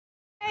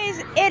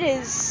it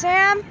is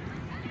Sam,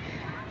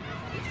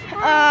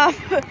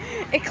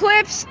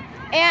 Eclipse,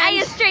 and I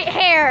have straight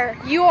hair.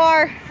 You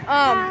are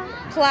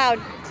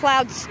Clouds.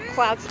 I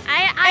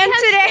have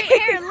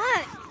straight hair.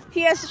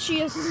 Look.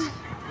 She is.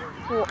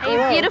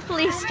 A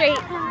beautifully straight,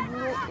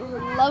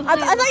 lovely. I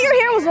thought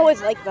your hair was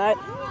always like that.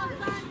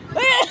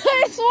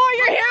 I swore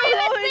your hair was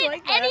always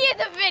like that. Any of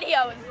the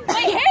videos. My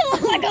hair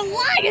looks like a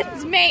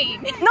lion's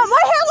mane. No,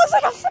 my hair looks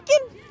like a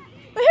freaking.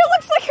 My hair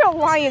looks like a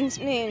lion's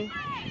mane.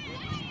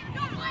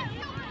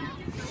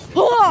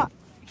 No.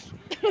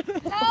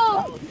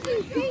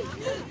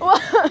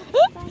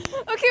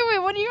 Okay, wait.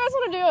 What do you guys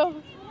want to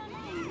do?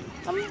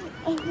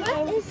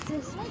 What is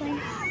this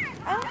place?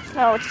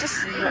 No, it's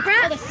just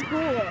The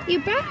school. You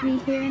brought me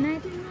here, and I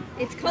didn't.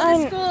 It's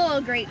called the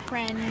school, great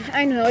friend.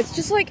 I know. It's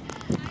just like,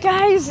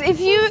 guys, if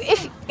you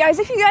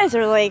guys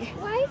are like,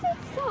 Why is it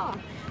soft?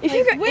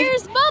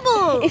 Where's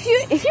Bubbles?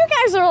 if you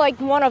guys are like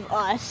one of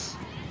us,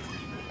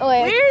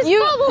 like Where's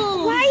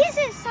Bubbles? Why is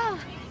it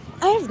soft?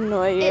 I have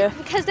no idea.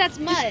 Because that's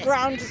mud.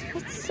 Ground just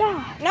what's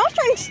soft. Now it's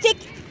trying to stick.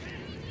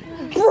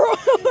 Bro,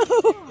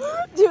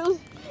 dude,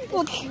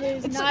 look,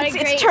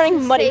 it's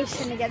turning muddy.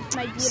 Against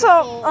my beautiful,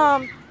 So,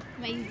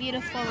 my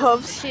beautiful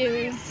hooves.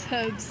 shoes.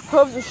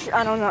 Hooves.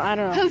 I don't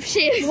know. Hoof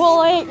shoes. Well,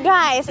 like,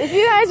 guys, if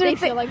you guys They are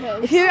feel like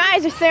hooves. if you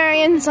guys are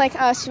Therians like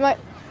us, you might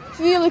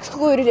feel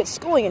excluded at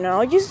school. You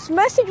know, just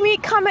message me,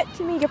 comment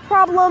to me your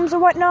problems or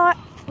whatnot.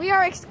 We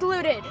are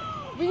excluded.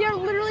 We are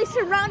literally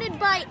surrounded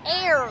by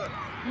air,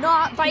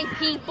 not by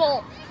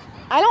people.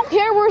 I don't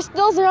care. We're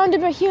still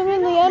surrounded by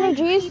humanly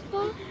energies,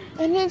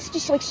 and it's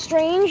just like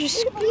strange.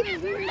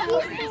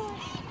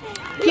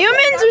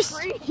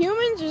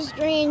 Humans are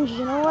strange.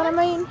 You know what I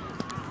mean?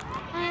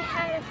 I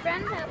had a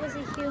friend that was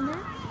a human.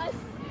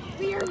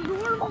 We are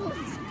normals.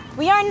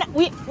 We are not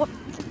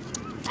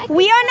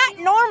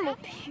normal.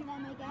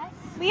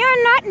 We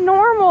are not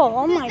normal.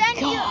 Oh my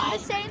god.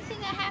 The same thing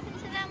that happened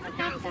to them would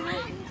have to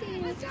happen to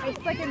you. I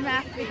suck in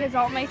math because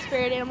all my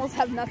spirit animals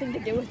have nothing to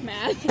do with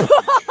math.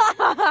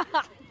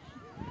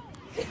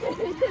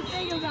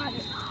 Think about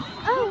it.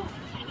 Oh.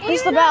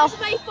 Where's the bell?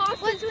 My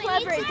fox is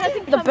clever. It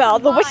doesn't The come bell,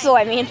 from the mine. whistle,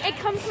 I mean. It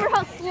comes from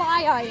how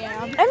sly I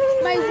am. I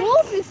mean, My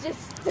wolf is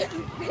just stupid.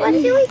 What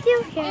do we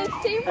do here? And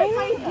same with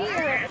my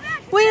deer.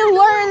 we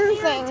learn They're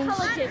things.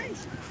 intelligent.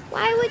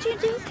 Why would you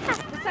do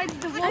that? Besides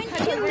the wolf Aren't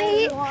has a you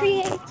really long-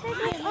 created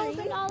with all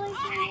the knowledge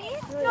you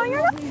need? No,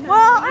 you're not.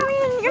 Well, I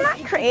mean, you're not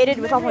created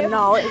with all the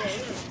knowledge.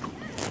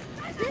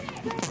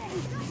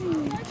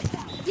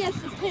 Yes,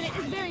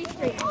 it's very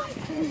straight.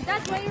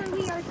 That's why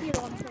we are here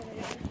on Saturday.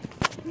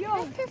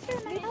 I prefer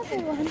my other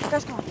one.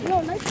 That's not.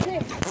 No, nice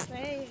thing.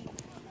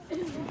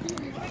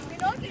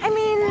 I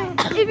mean,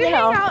 If you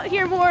hang out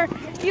here more,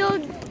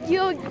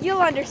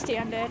 you'll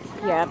understand it.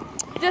 Yeah.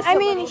 Just I a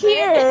mean, little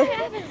bit.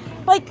 here,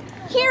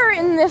 like here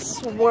in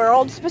this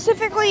world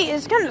specifically,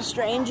 is kind of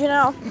strange. You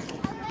know,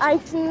 I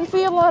can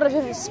feel a lot of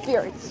different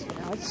spirits.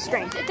 You know, it's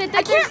strange. I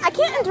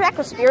can't interact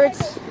with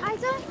spirits I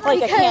don't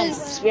like I can in the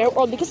spirit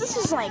world because this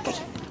is like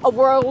a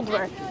world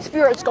where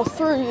spirits go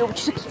through you,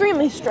 which is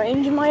extremely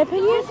strange in my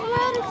opinion.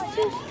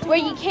 Where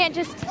you can't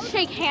just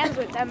shake hands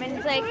with them and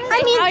it's like,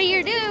 I mean- how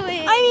you're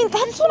doing? I mean,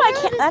 that's what I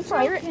can't. That's what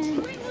I. It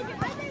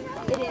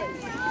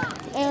is.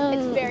 And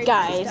It's very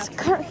guys,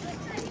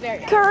 It's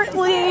very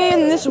currently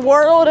in this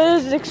world it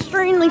is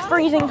extremely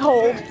freezing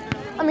cold.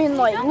 I mean,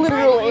 like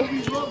literally.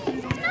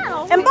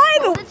 No. And by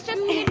the It's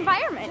just the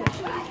environment.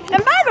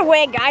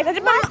 way, guys, I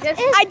did my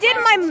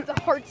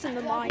The hearts and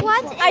the mind.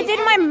 I did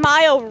my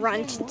mile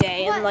run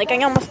today, and like I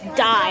almost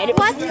died. It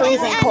was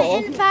freezing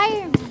cold.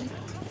 environment?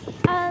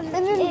 An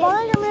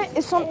environment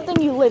is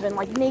something you live in,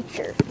 like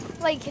nature.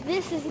 Like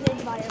this is an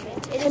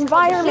environment. It is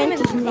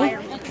Environment called is the human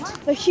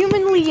environment. The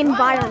humanly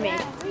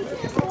environment.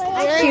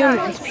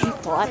 Humans,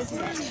 people. That's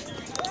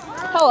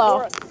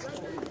hello.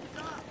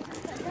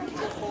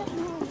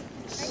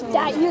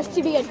 That used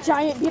to be a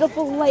giant,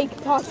 beautiful lake,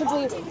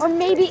 possibly, or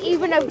maybe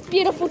even a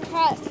beautiful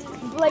patch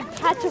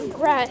of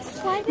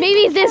grass.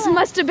 Maybe this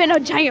must have been a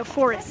giant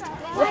forest.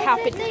 What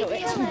happened to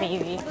it?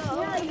 Maybe.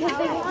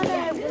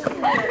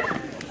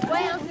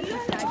 Why else is it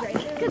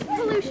exaggerated? Because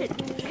pollution.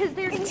 Because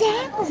there's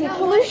Exactly.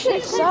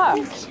 Pollution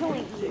sucks.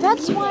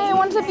 That's why I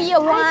want to be I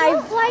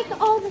alive. don't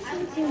like all the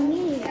things you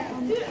need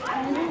on the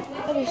planet.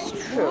 That is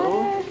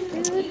true.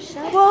 Food,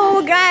 shelter.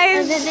 Well,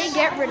 guys. and then they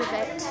get rid of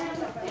it.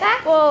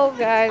 Back Well,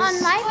 guys.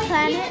 on my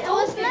planet, it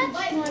was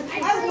much more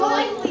peaceful. Well,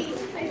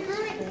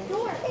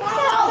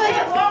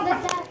 guys,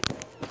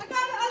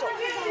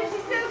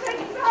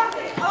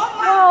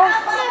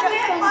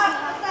 come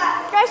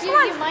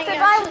on.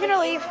 Goodbye. We're gonna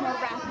leave.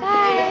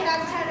 Bye.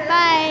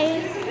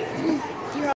 Bye.